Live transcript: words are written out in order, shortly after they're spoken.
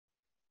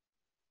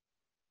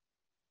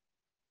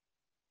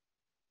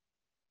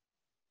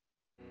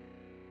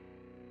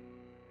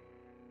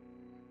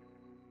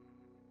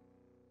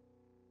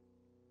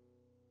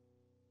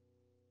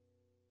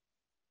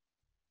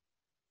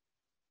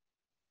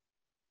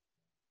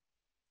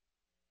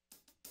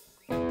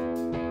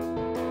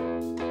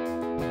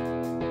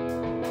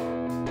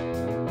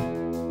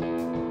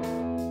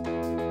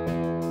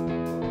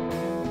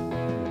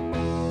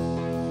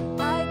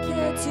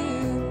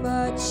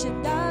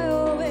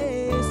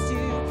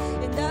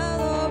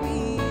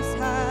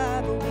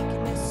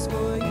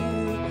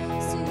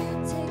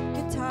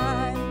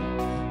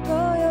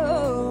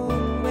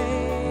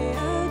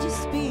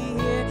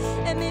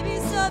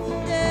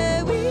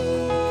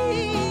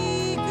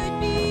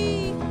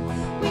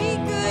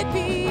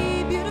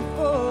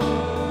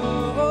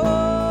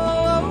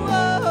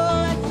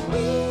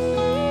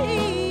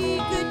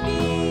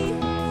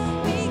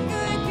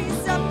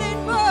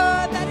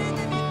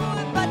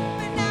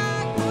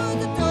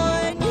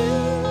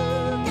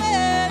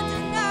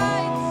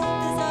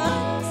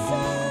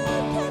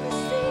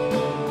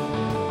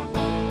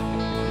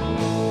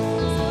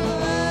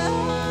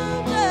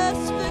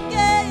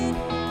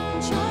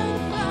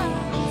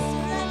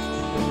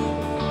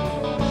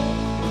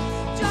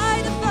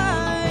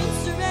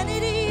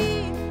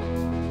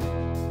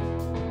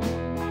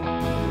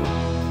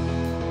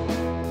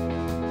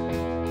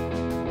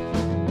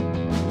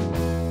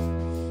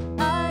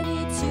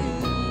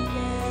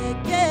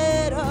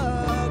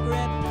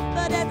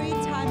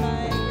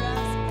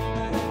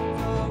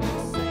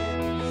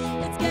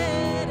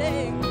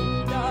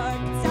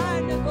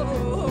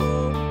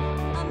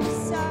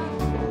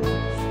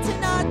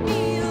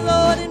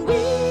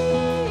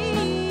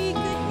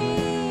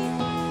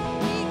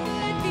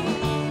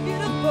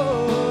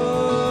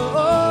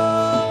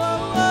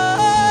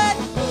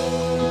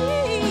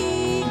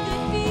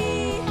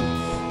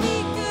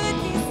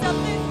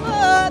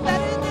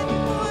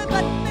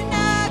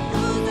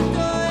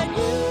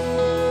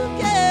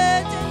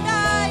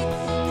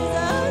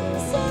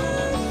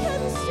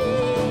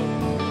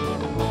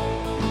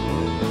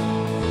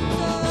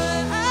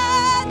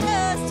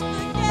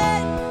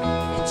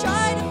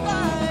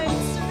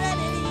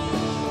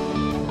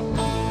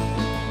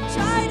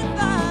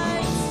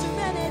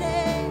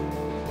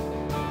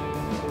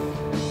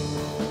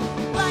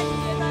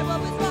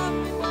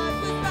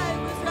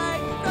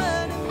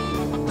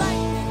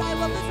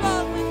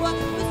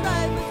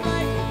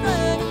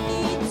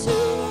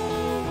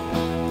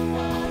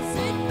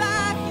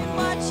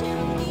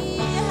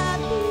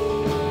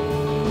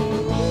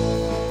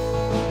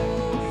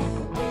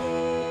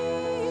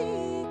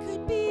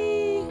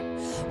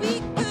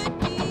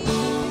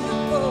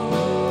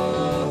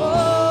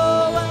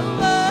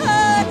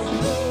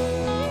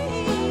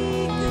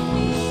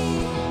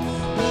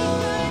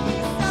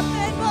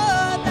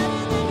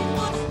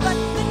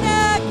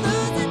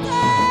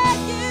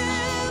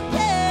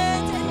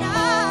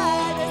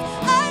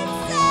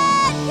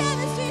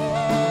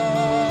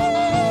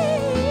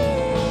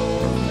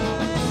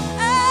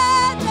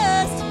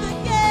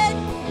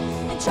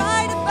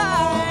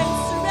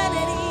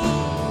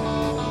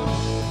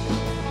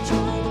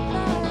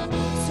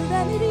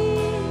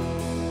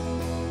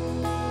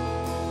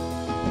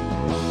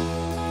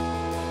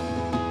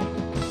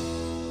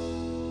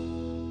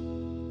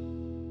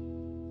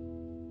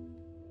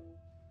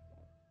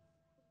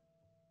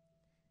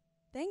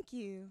Thank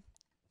you.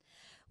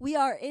 We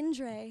are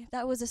Indre.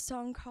 That was a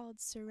song called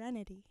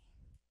Serenity.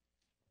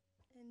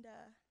 And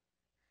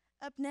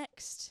up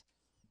next,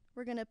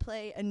 we're going to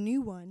play a new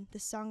one. The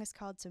song is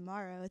called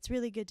Tomorrow. It's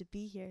really good to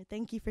be here.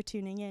 Thank you for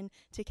tuning in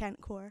to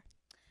Kentcore.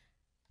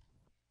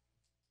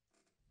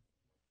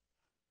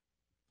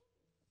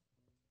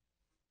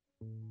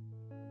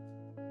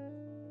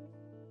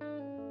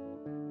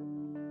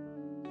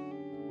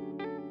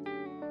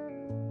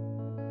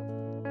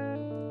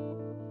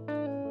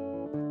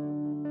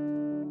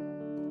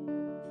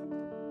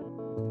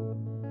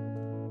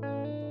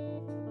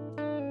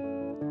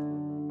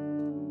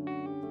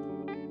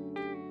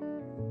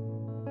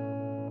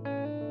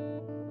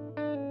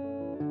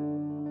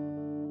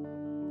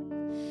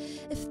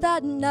 If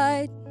that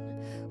night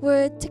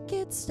were a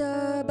ticket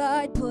stub,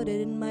 I'd put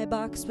it in my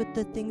box with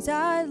the things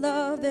I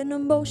love, an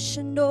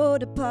emotional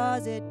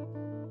deposit.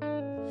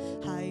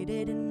 Hide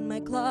it in my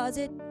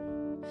closet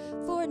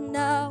for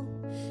now,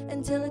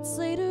 until it's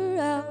later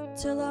out,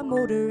 till I'm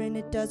older and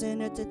it doesn't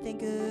hurt to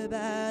think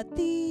about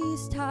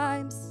these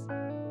times.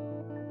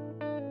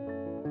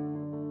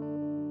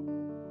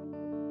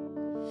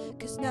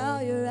 'Cause now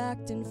you're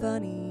acting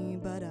funny,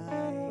 but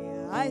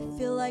I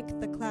feel like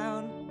the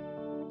clown.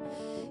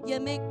 You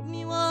make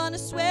me wanna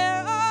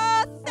swear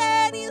off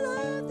any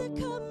love that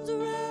comes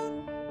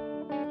around.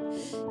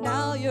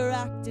 Now you're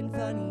acting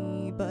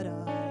funny, but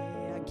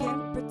I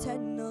can't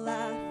pretend to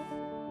laugh.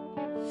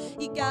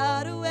 You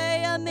got a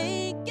way of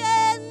making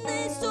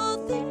this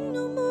whole thing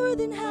no more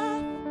than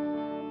half.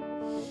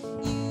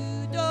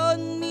 You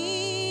don't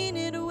mean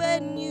it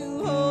when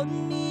you hold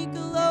me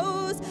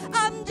close.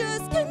 I'm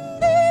just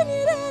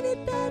convenient and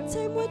at that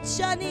time which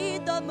I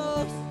need the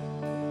most.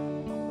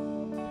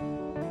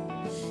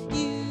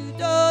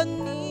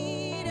 Don't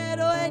need it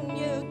when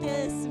you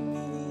kiss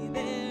me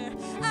there.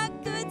 I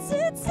could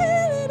sit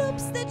still, it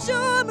hopes that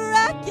you're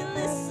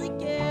miraculously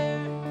care.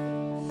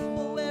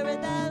 But where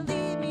would that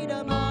leave me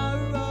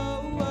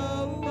tomorrow?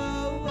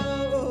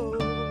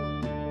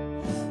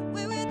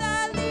 Where would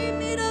that leave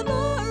me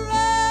tomorrow?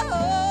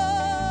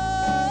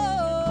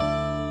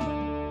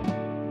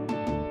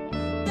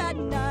 That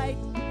night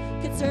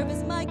could serve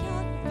as my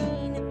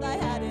caffeine if I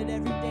had it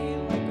every day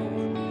like a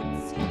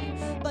routine.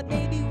 But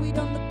maybe we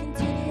don't look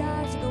into the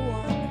eyes of the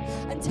one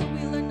until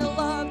we learn to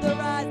love the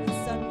rise of the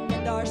sun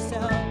and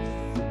ourselves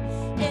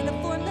in a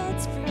form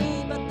that's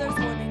free. But there's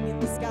warning in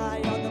the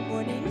sky on the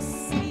morning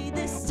sea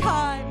this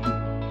time.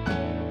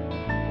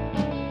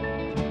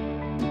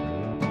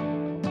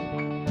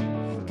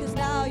 'Cause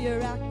now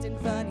you're acting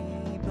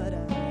funny, but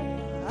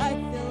I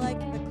feel like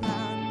the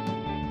clown.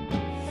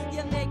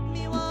 You make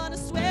me wanna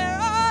swear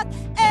off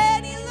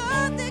any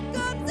love that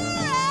comes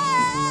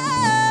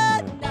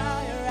around.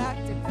 Now you're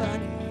acting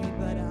funny,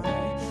 but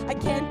I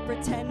can't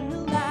pretend to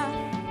laugh.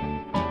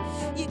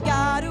 You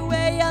got a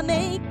way of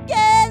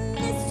making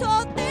this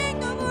whole thing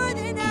no more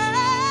than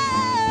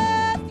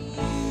half.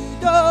 You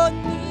don't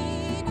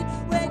need it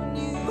when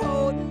you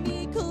hold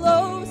me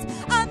close.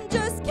 I'm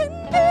just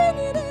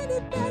convenient and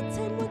at that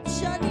time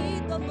which I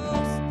need the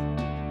most.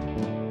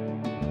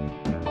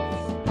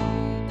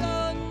 You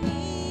don't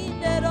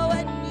need it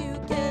when you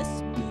kiss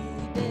me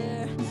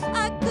there.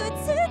 I could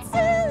sit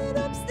still in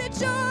hopes that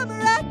you're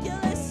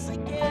miraculously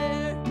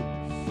care.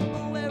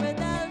 But where would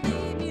that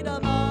leave me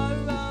tomorrow?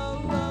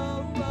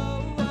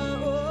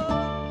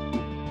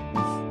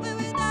 Where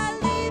would that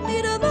leave me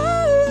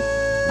tomorrow?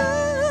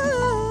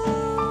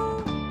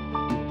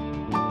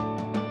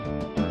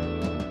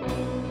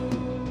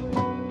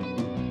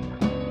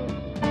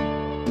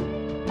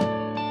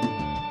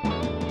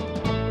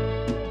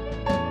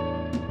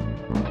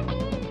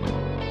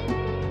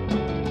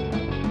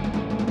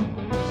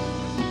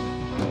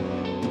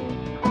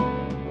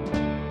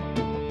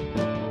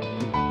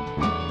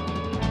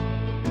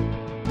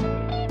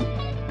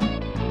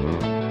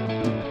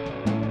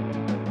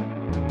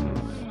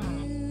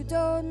 You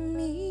don't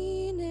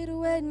mean it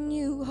when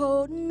you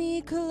hold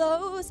me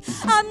close.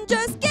 I'm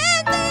just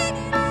getting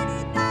it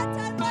at that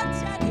time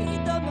much I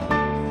need the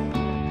most.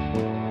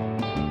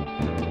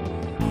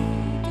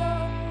 You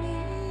don't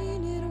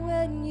mean it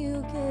when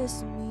you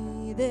kiss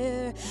me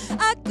there.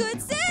 I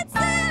could sit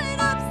still in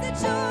hopes that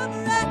you're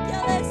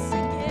miraculous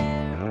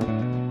again.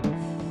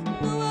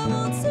 No, I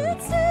won't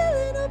sit still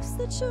in hopes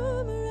that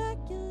you're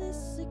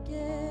miraculous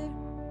again.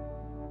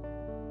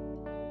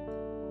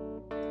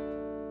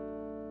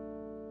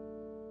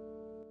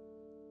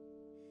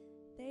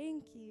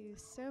 Thank you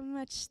so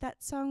much.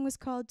 That song was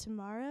called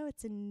Tomorrow.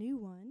 It's a new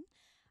one.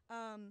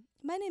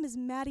 My name is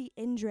Maddie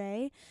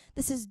Indre.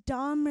 This is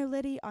Dom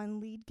Merlitti on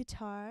lead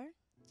guitar.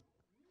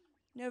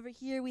 And over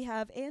here we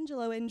have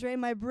Angelo Indre,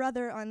 my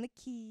brother, on the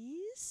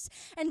keys.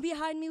 And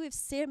behind me we have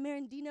Sam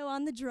Marandino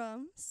on the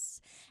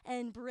drums.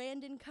 And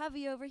Brandon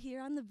Covey over here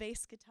on the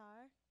bass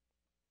guitar.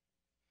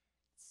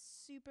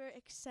 Super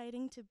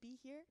exciting to be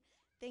here.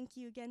 Thank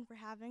you again for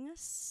having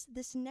us.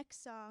 This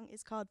next song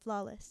is called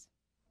Flawless.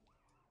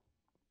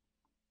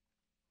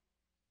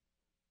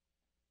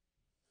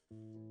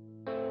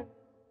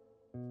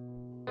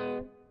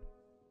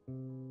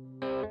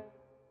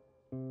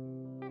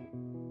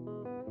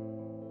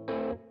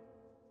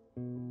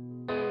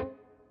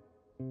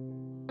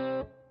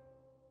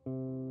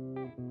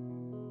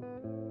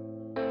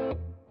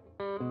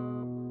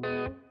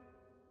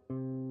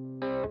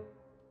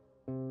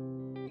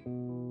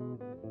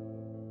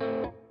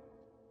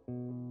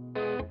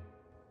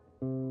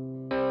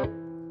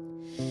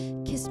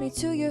 Introduce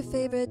me to your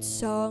favorite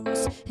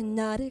songs and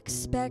not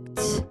expect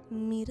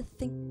me to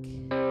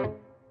think.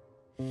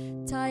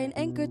 Tie an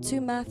anchor to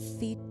my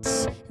feet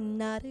and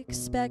not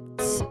expect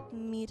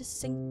me to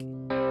sink.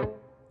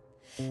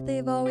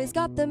 They've always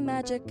got the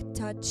magic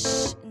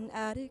touch, and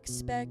I'd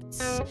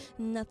expect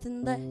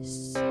nothing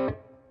less.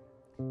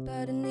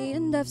 But in the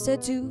end I've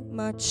said too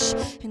much,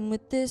 and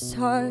with this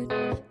heart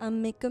I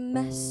make a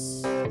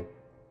mess.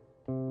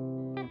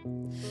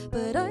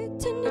 But I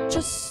tend to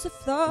trust the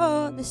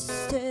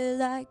flawless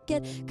till I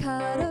get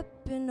caught up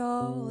in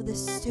all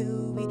this,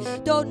 till we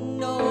don't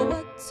know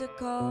what to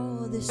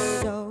call this.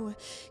 So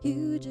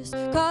you just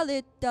call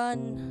it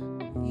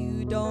done.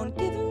 You don't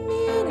give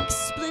me an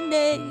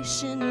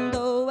explanation,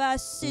 though I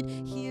sit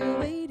here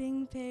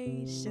waiting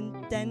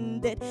patient,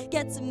 and it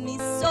gets me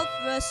so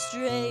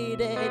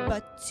frustrated.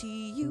 But to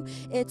you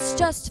it's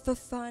just for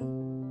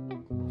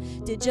fun.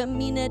 Did you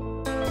mean it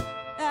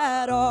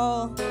at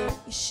all?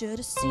 You should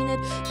have seen it,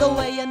 the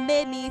way you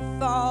made me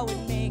fall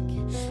would make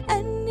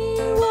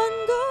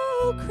anyone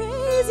go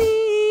crazy.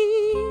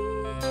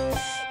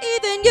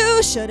 Even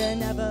you should have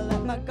never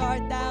let my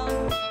guard down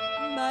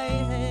in my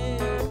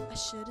head. I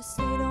should have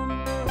stayed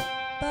home,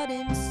 but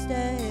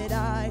instead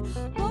I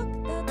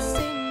walked that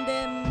same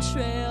damn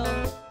trail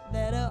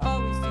that I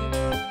always do.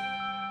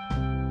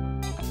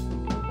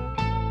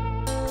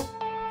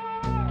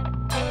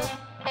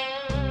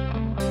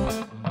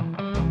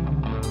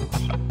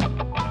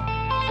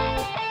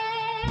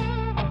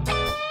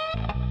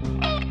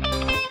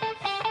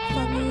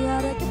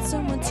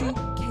 Someone to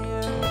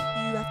care,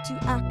 you have to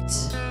act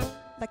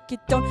like you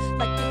don't,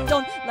 like you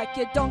don't, like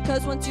you don't.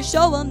 Cause once you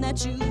show them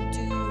that you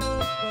do,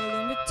 well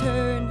in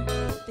return,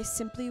 they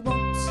simply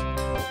won't.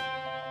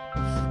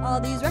 All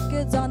these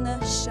records on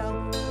the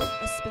shelf,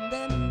 I spin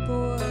them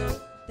for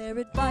their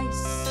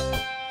advice.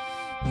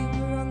 You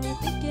were only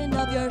thinking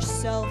of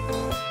yourself,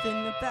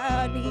 then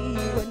about me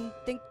you wouldn't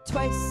think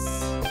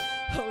twice.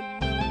 Oh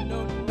no,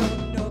 no, no,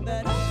 no,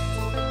 but I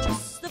don't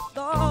trust the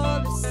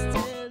flawless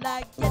till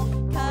I get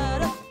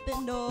caught up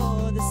in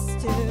all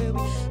this, till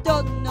we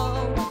don't know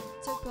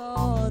what to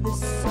call this.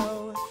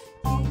 So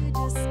you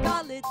just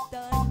call it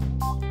done.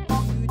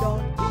 You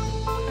don't give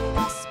me an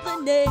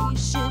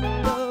explanation,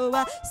 though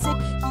I sit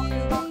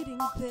here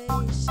waiting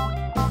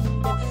patient,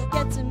 and it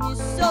gets me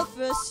so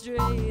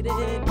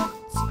frustrated. But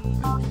to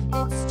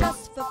you it's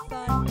just for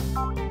fun.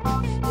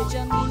 Did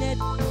you mean it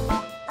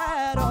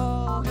at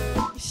all?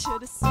 You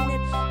should have seen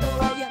it, the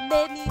way you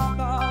made me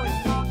fall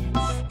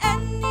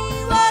and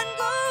make anyone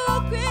go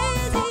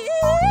crazy.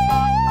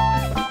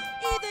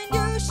 Even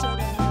you should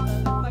have never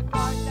let my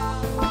guard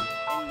down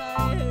in my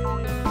head.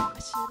 I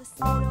should have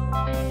stayed home,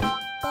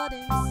 but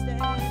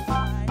instead I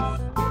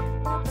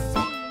walked that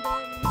same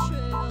damn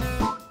trail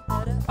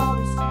that I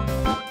always do.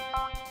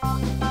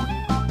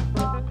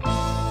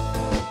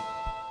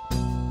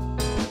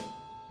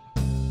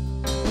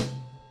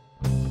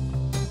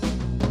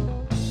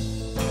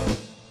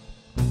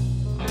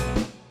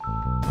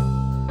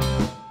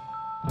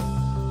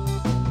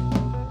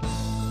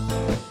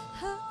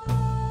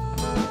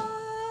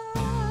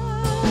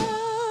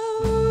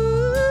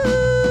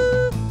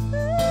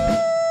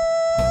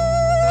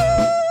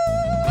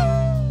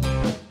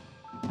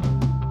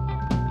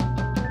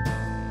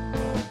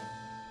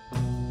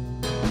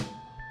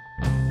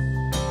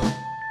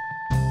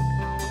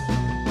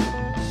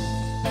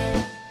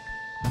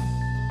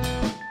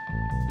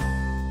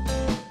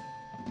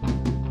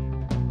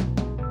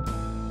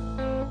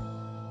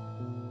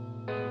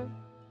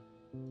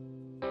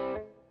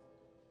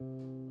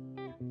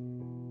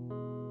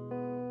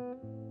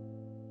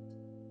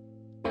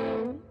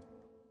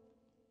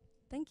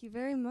 Thank you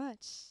very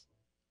much.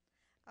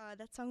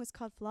 That song was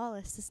called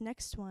Flawless. This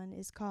next one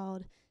is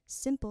called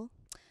Simple.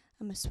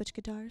 I'm going to switch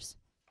guitars.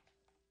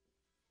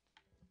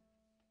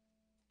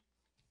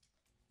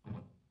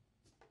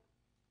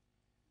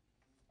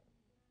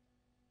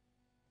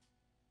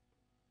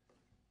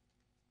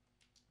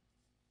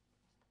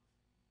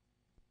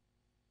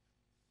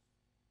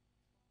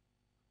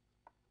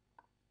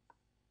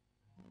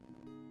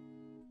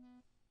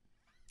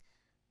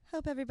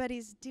 Hope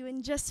everybody's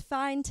doing just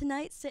fine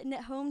tonight, sitting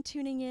at home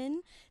tuning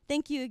in.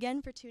 Thank you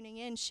again for tuning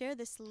in. Share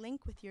this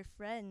link with your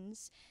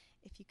friends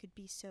if you could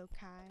be so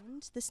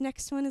kind. This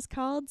next one is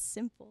called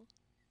Simple.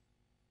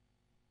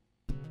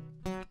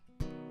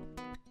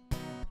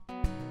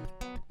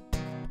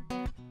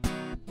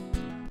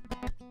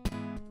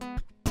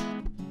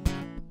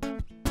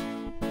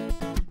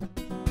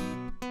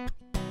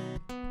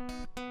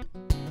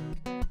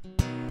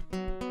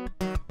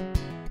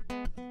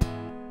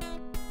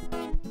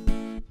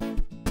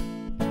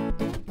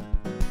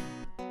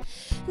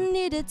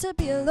 Needed to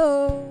be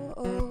alone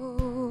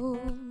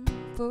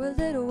for a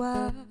little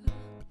while,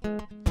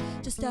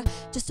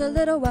 just a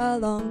little while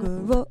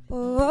longer.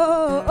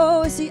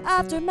 It's the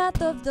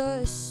aftermath of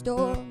the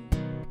storm.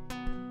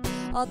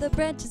 All the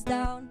branches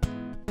down,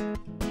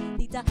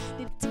 need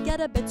to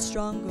get a bit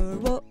stronger.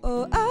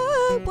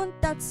 I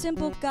want that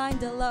simple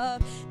kind of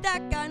love,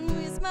 that kind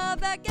where you smile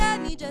back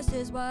at me just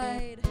as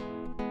wide.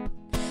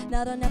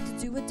 Now I don't have to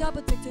do a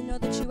double take to know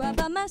that you are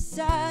by my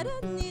side.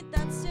 I need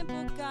that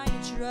simple kind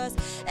of trust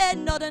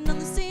and not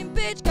another same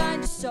bitch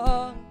kind of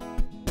song.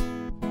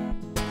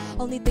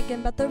 Only thinking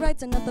about the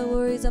rights and not the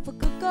worries of what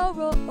could go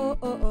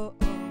wrong.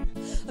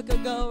 I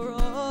could go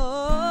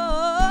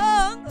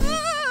wrong.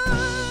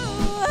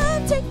 Ooh,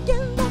 I'm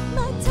taking back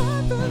my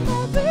time from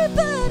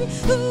everybody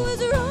who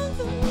was wrong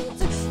for me,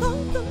 too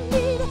long for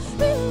me to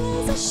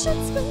realize I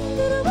should spend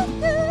it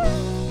with you.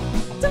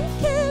 Don't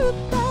care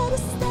about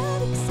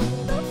aesthetics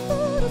and the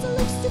photos,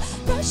 life's too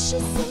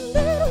precious and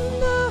they don't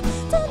know.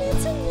 Don't need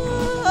to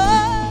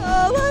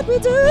know what we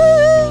do,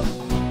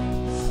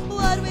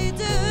 what we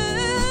do.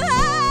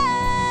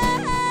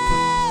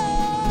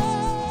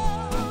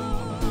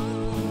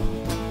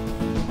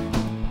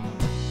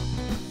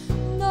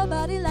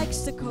 Nobody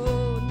likes the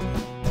cold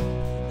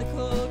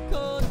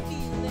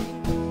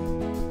feeling.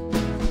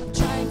 I'm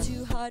trying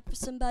too hard for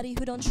somebody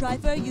who don't try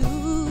for you.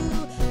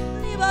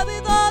 Leave what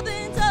we've all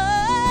been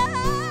done.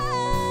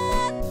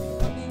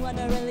 Let me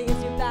wonder, really,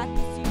 is your back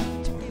is you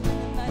to live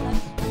in my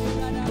life?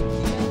 Right out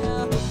here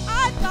now.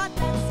 I've got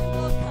that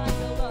simple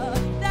kind of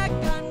love, that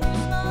kind of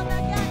small,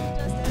 that kind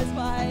just as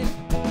wide.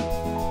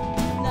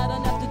 And I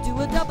don't have to do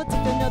a double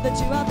take to know that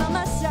you are by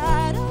my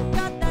side. I've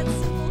got that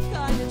simple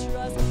kind of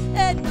trust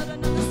and not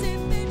another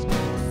same bitch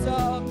kind of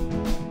song.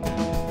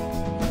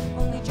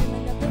 Only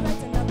dreaming of the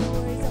rights and not the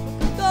worries that we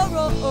could go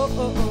wrong.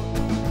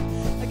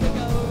 I could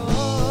go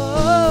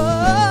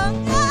wrong.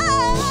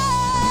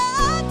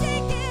 I'm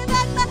taking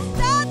back my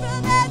time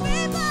from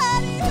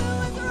everybody who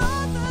was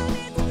wrong for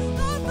me, too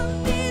long for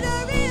me to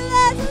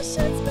realize I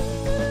should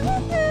spend it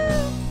with you.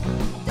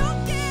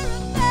 Don't care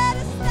about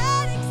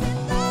aesthetics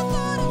and the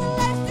photos,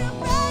 life's too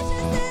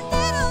precious and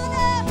they don't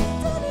know.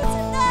 Don't need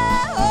to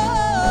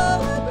know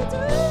what we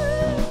do,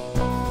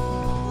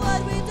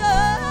 what we do.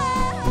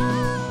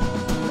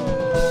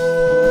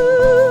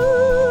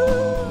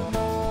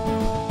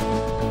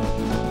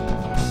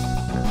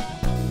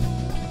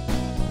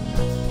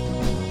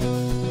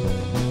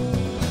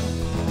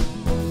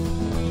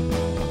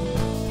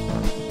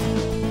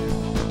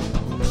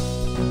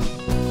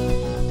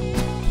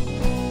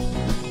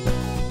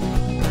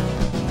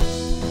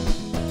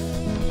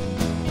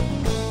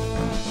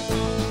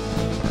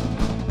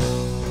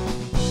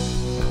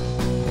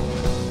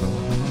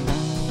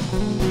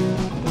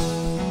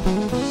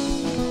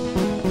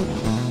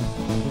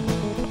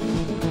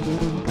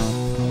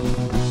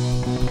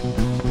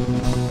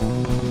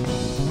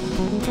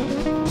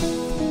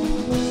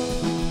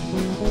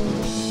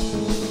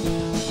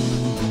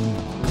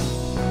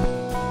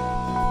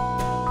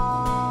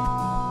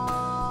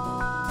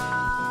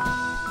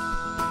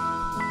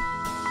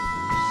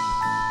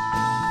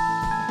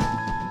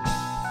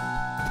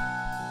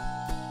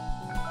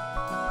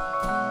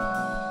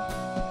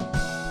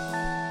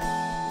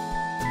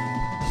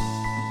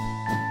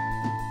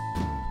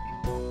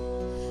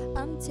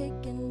 I'm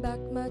taking back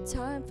my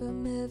time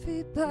from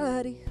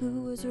everybody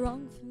who was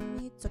wrong for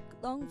me. Took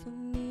long for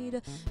me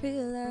to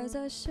realize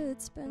I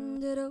should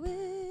spend it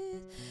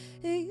with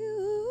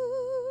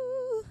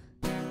you.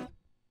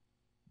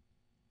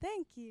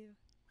 Thank you.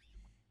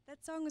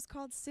 That song was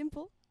called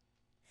Simple.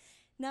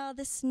 Now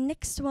this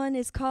next one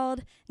is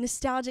called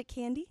Nostalgic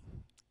Candy,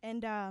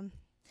 and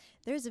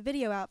there's a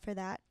video out for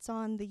that. It's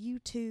on the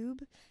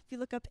YouTube. If you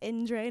look up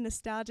Indre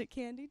Nostalgic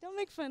Candy, don't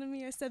make fun of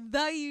me. I said the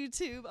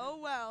YouTube. Oh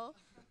well.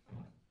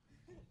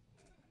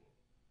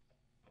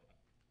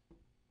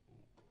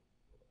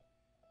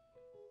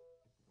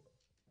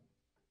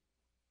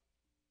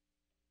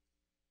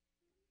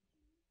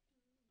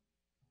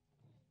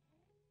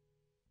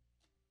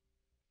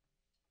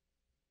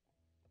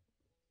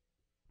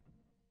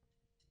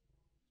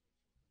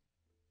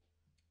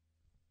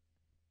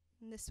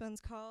 And this one's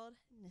called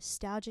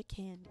Nostalgic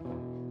Candy.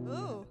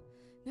 Oh,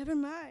 never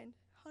mind.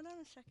 Hold on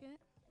a second.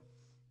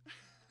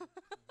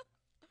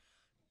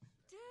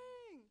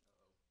 Dang.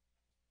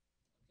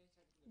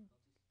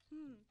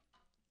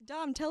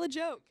 Dom, tell a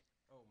joke.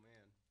 Oh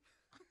man.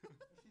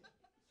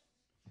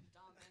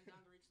 Dom, bend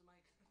down to reach the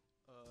mic.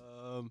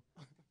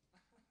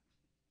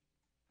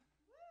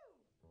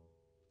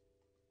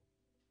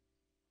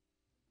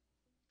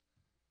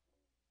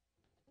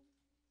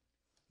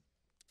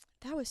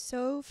 That was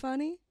so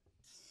funny.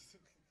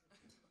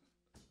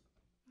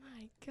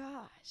 My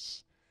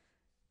gosh.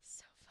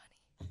 So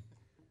funny.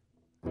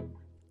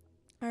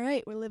 All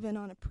right, we're living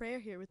on a prayer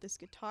here with this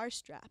guitar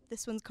strap.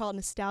 This one's called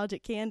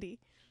Nostalgic Candy.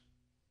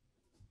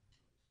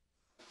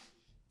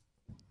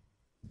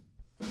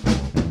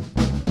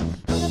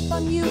 Hung up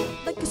on you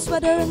like a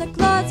sweater in the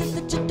closet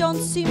that you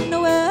don't see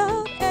nowhere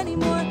out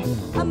anymore.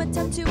 I'm a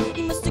tattoo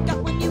you must have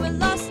got when you were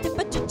lost it,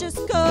 but you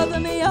just cover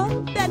me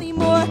up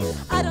anymore.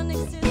 I don't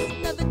exist,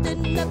 never did,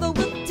 never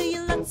will till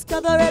you let's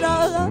cover it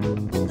all up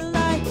with the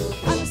light.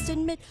 I must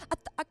admit, I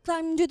thought I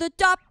climbed to the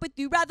top with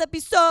you, rather be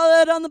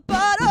solid on the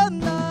bottom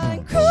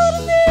line. Cruel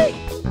to me,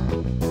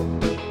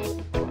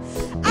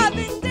 I've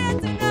been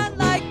dancing out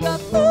like a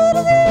fool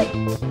to thee.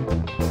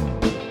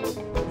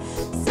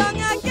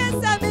 Song I guess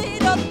I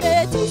made up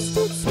there, too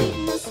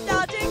sweet,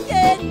 nostalgic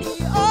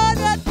candy, all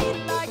that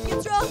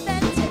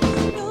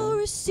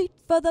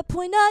for the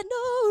point of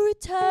no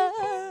return.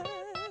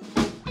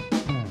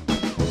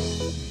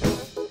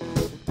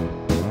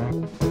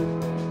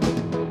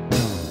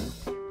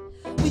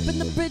 We've been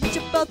the bridge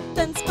of both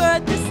ends for a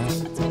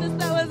distance between us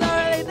that was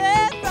already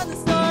there from the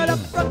start. Up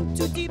from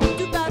too deep,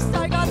 too fast.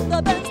 I got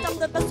the bend, stop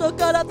the vessel,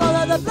 gotta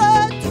follow the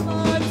blood. Too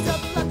hard,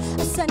 self-love.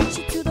 I sent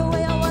you to the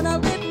way I wanna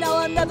live. Now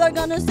I'm never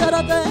gonna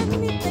settle for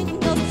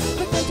anything else.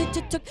 For granted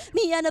you took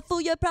me and a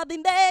fool, you probably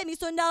made me.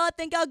 So now I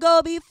think I'll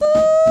go be fooled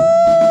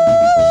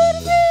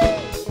again.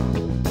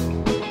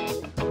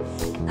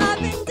 I've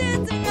been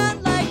dancing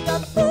on like a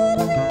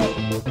fool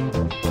again.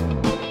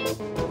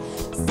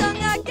 Song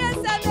I guess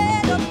I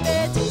made up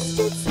there.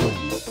 Tasted sweet,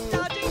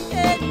 nostalgic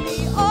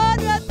candy.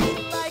 Order a bit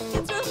like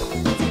it's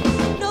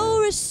romantic. No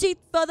receipt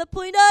for the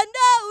point of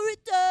no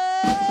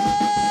return.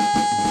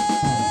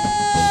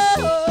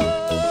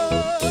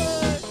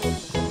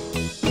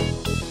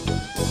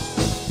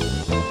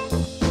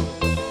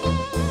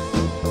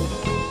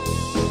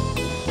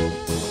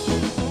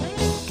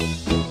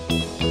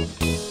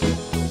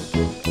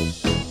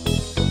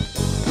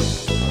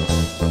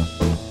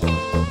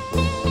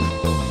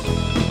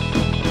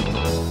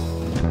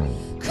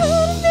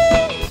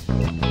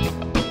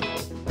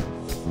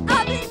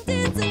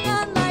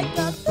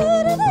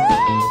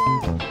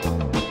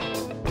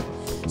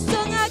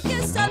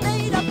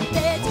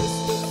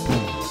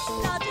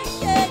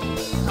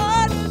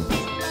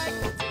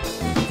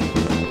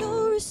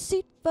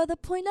 For the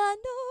point of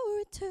no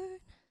return.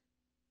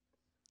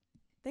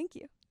 Thank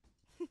you.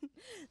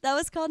 That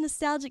was called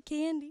Nostalgic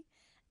Candy.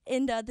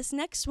 And this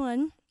next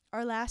one,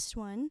 our last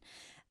one,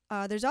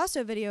 there's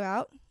also a video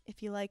out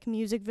if you like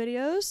music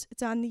videos.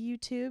 It's on the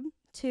YouTube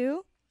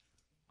too.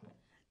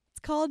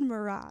 It's called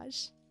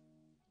Mirage.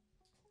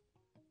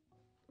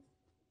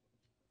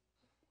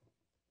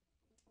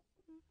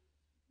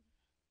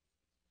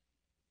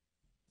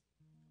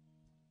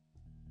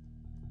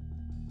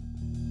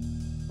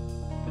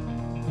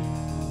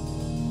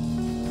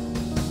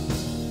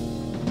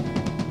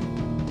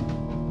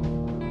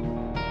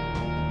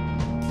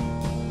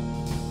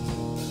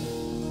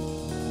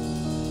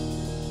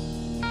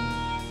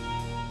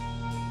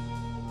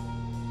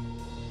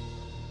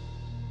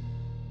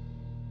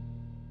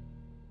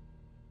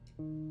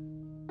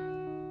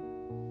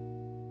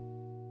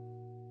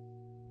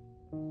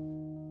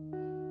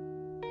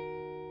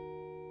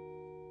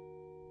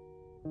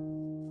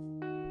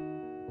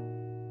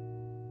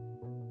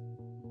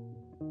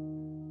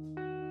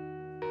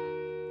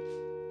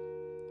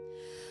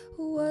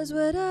 Was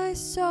what I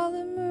saw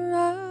the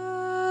mirage,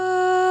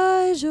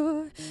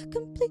 or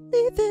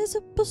completely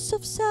visible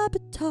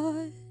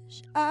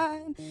self-sabotage?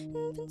 I'm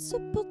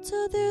invincible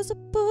till there's a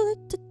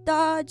bullet to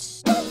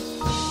dodge.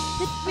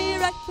 Hit me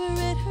right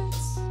where it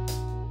hurts.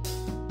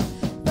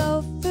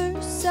 Fell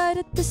first sight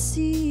at the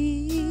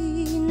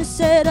scene,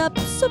 set up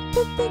so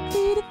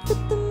perfectly to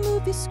fit the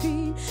movie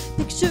screen.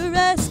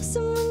 Picturesque,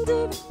 someone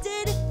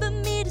directed it for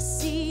me to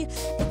see.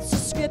 It's a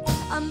script,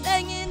 I'm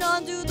banging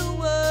onto the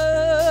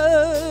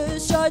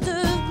words. Shards of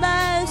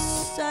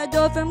glass, I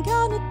dove from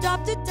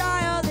countertop to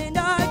dial in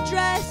our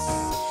dress.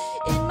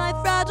 In my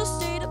fragile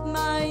state of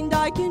mind,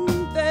 I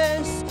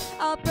confess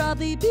I'll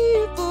probably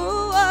be for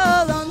a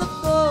while on the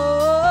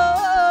floor.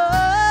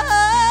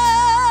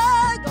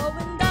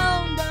 Going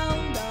down,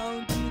 down,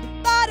 down to the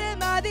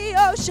bottom of the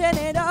ocean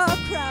in a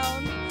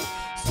crown.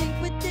 Sink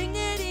with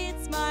dignity and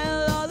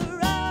smile all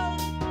around.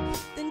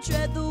 Then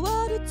tread the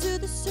water to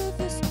the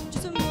surface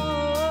just some more.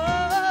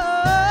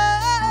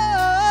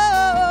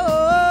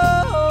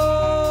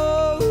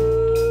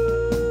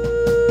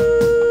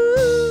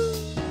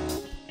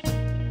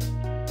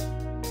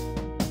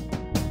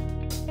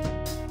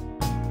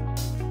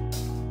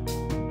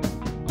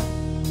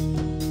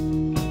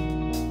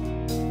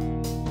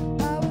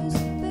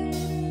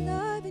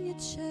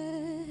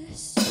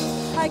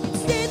 I can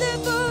stay there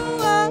for a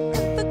while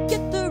and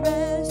forget the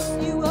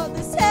rest. You hold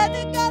this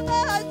heavy got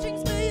my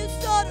heartstrings for your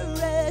soul to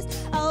rest.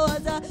 I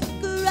was a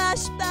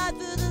crash pad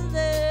for the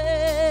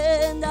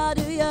land. How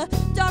do you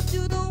talk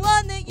to the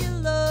one that you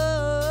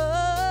love?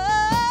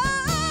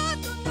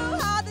 Don't know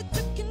how that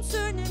took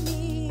concern in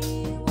me.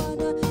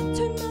 Wanna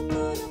turn my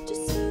phone off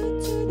just for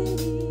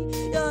eternity.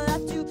 You'll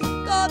have to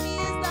call me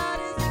as loud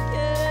as you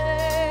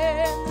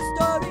can. The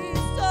story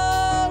is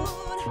told,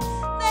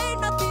 made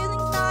my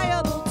feelings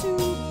liable to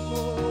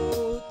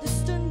mold.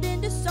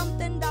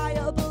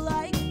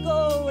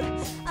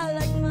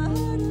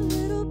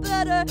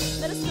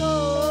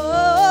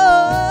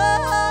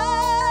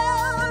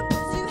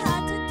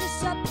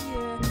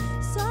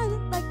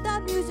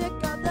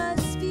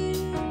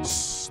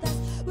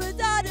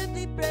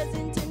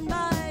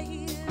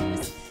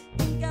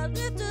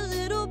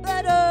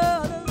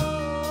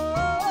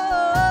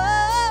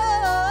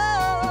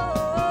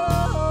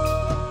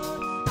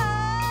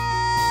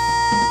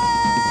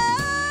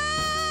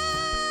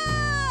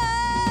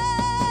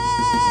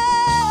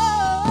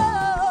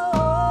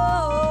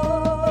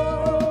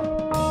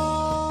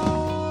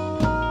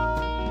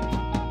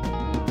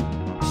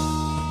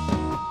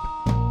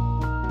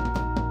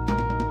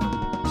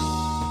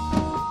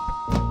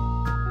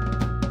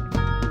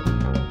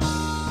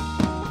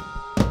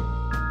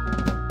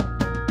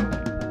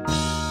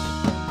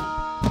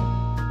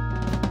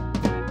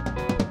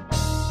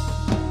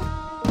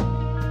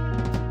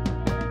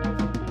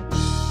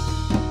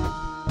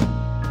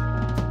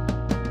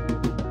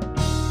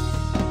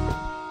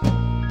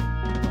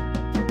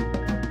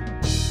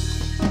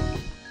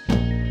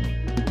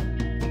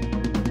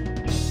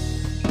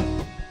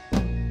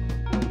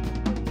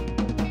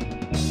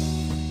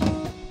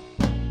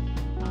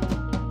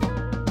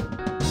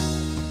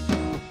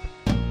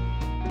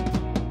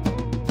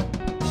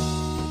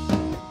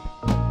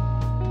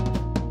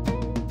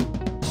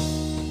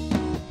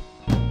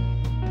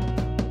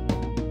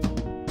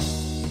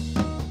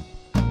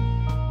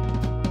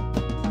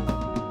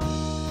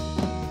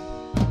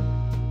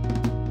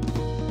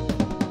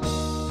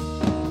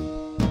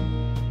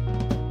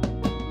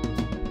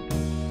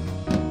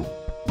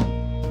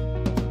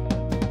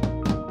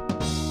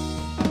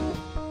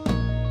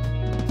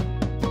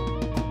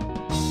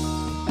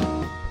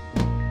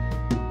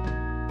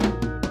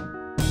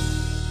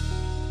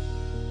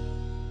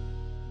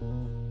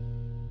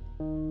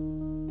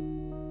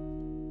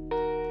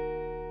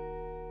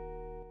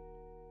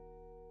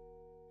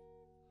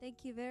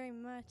 Thank you very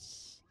much.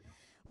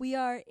 We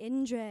are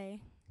Indre.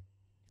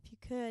 If you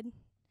could,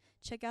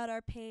 check out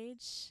our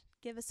page.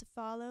 Give us a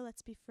follow.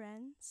 Let's be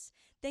friends.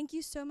 Thank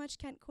you so much,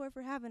 Kentcore,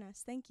 for having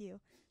us. Thank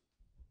you.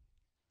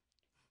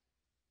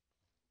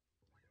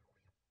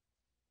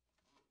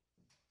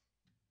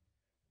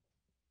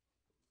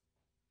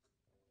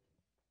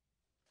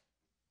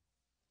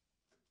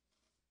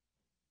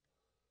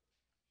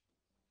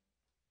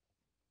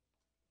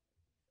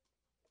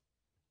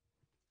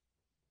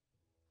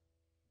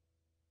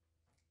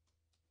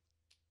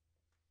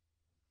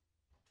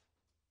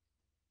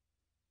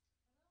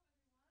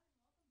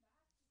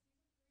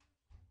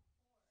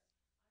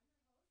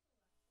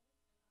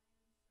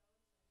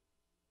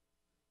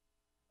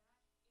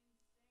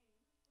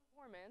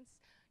 Performance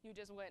you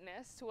just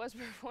witnessed was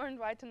performed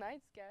by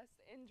tonight's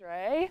guest,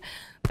 Indre.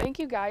 Thank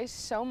you guys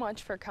so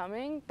much for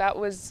coming. That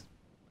was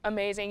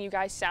amazing. You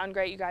guys sound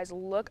great. You guys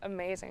look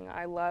amazing.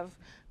 I love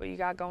what you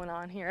got going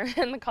on here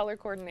and the color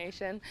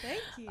coordination.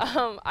 Thank you.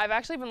 I've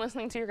actually been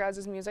listening to your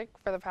guys' music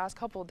for the past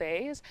couple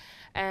days,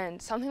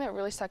 and something that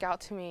really stuck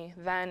out to me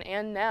then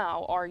and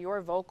now are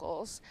your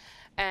vocals.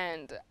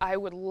 And I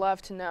would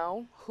love to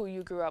know who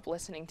you grew up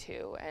listening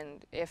to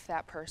and if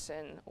that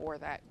person or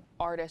that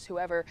artist,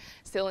 whoever,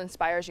 still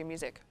inspires your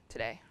music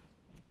today.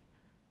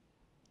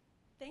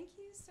 Thank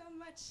you so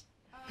much.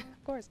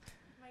 Of course.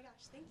 Oh my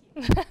gosh, thank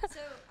you. So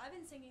I've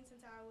been singing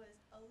since I was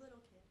a little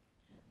kid.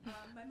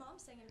 My mom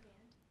sang in a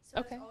band, so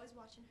Okay. I was always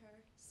watching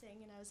her sing,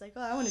 and I was like,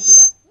 oh, I want to do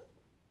that.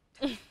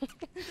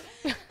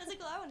 I was like,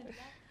 well, I want to do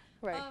that.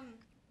 Right.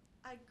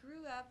 I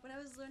grew up, when I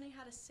was learning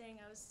how to sing,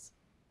 I was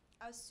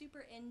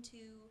super into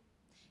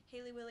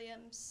Hayley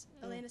Williams,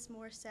 Alanis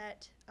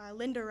Morissette,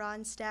 Linda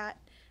Ronstadt.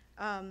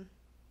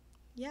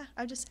 Yeah,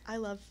 I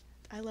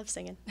love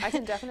singing. I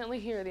can definitely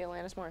hear the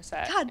Alanis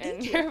Morissette God, in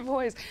thank your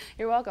voice.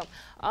 You're welcome.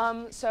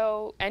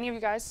 So any of you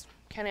guys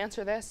can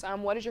answer this.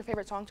 What is your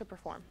favorite song to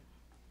perform?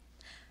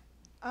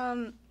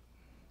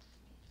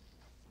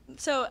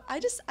 So I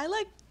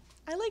like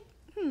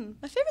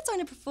my favorite song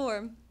to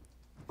perform.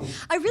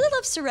 I really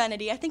love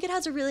Serenity. I think it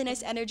has a really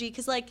nice energy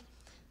because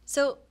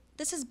so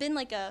this has been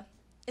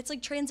it's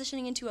like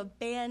transitioning into a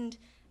band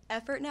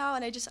effort now,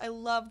 and I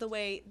love the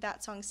way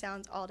that song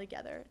sounds all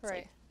together. It's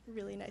Right. like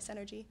really nice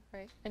energy.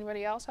 Right.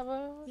 Anybody else have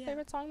a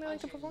favorite song they Mine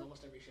like to changes perform?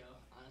 almost every show,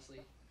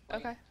 honestly.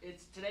 Okay.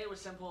 Today was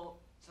simple.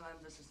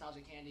 Sometimes it's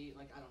nostalgic candy.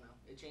 I don't know.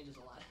 It changes a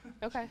lot.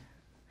 Okay.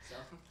 So.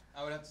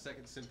 I would have to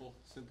second simple.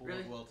 Simple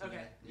Really? went well today.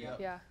 Okay. Yep.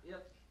 Yeah.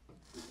 Yep.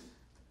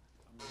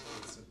 I'm gonna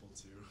go with simple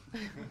too.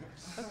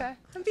 Okay.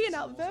 I'm being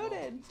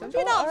outvoted. I'm Simple?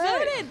 being All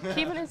right. outvoted.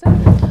 Keeping it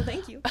simple. Well,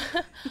 thank you.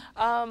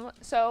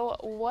 So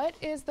what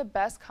is the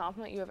best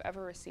compliment you have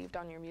ever received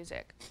on your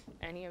music?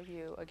 Any of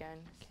you, again,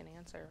 can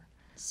answer.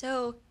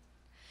 So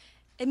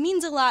it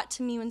means a lot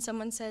to me when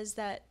someone says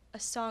that a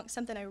song,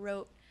 something I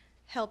wrote,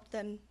 helped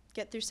them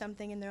get through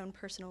something in their own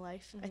personal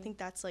life. I think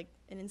that's like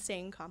an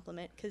insane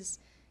compliment because,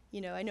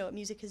 I know what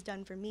music has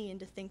done for me, and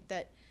to think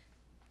that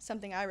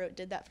something I wrote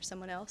did that for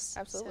someone else.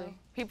 Absolutely. So,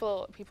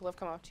 People have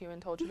come up to you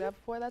and told you that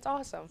before. That's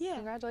awesome. Yeah.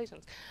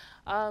 Congratulations.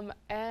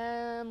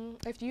 And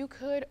if you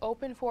could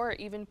open for or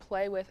even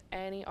play with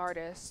any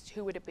artist,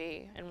 who would it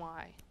be and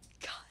why?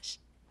 gosh,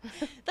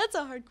 that's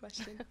a hard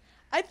question.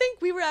 I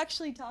think we were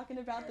actually talking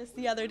about this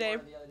the other day.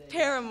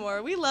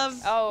 Paramore. We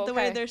love the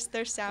way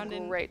they're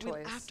sounding. Great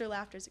choice. After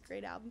Laughter is a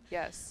great album.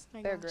 Yes,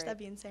 My they're gosh, great. that'd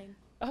be insane.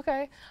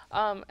 Okay.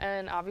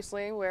 And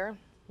obviously we're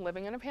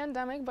living in a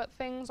pandemic, but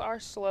things are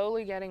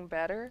slowly getting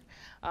better.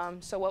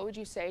 So what would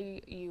you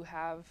say you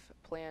have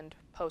planned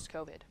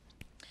post-COVID?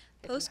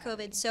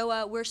 Post-COVID,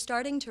 so we're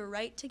starting to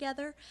write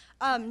together.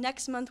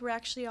 Next month, we're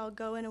actually all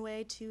going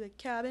away to a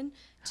cabin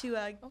to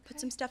put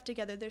some stuff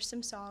together. There's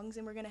some songs,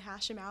 and we're going to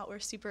hash them out. We're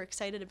super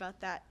excited about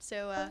that.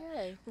 So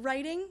Yay.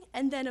 writing,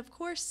 and then, of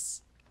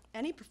course,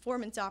 any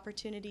performance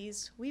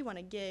opportunities. We want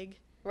a gig.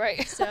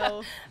 Right.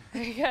 So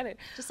I get it.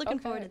 just looking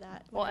forward to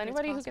that. Well, whenever it's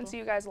anybody who can possible. see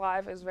you guys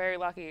live is very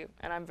lucky,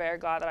 and I'm very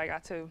glad that I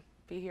got to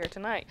be here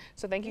tonight.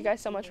 So thank you guys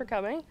so much for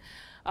coming.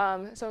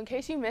 So in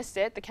case you missed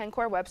it, the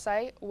kentcore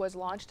website was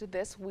launched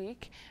this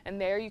week,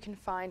 and there you can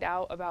find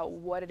out about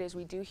what it is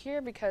we do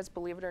here, because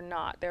believe it or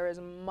not, there is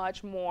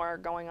much more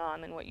going on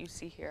than what you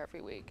see here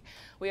every week.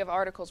 We have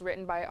articles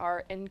written by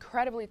our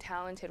incredibly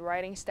talented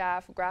writing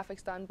staff,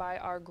 graphics done by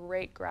our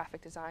great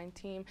graphic design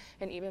team,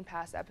 and even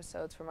past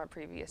episodes from our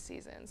previous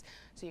seasons.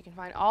 So you can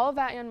find all of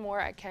that and more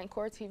at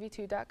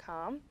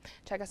kentcoretv2.com.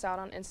 Check us out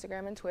on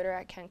Instagram and Twitter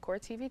at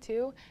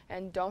kentcoretv2,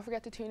 and don't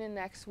forget to tune in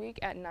next week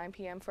at 9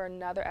 p.m. for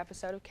another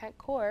episode of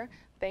Kentcore.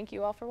 Thank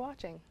you all for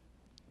watching.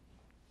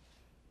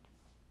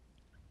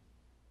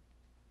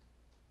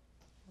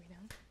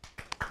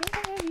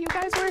 Yay, you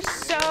guys were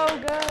so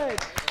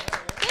good.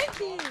 Thank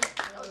you.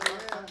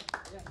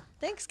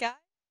 Thanks, guys.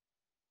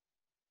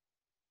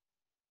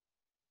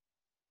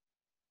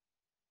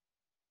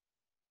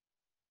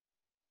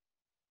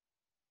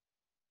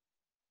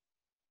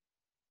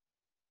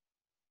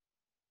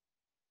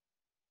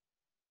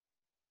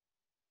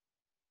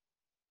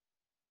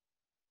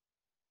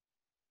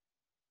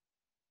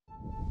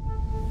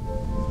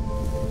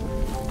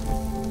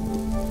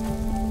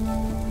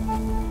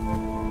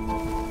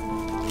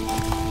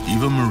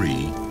 Eva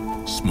Marie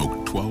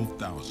smoked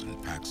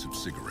 12,000 packs of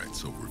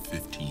cigarettes over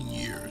 15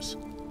 years.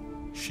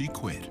 She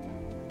quit,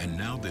 and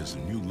now there's a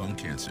new lung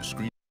cancer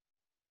screening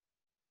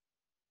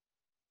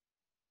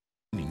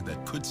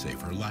that could save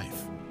her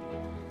life.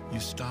 You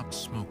stopped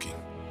smoking.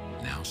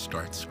 Now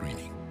start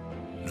screening.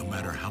 No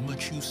matter how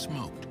much you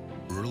smoked,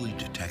 early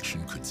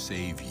detection could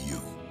save you.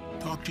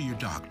 Talk to your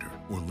doctor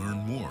or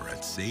learn more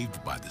at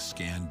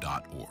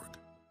savedbythescan.org.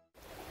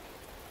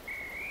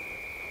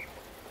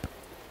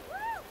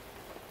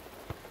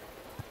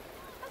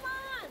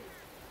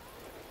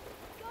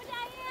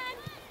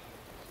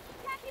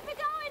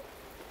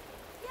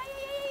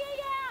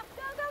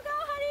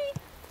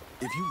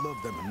 If you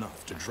love them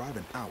enough to drive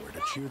an hour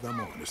to cheer them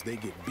on as they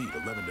get beat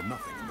 11-0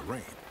 in the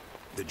rain,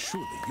 then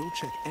surely you'll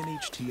check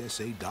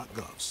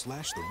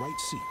nhtsa.gov/the-right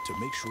seat to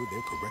make sure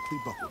they're correctly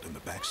buckled in the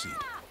back seat.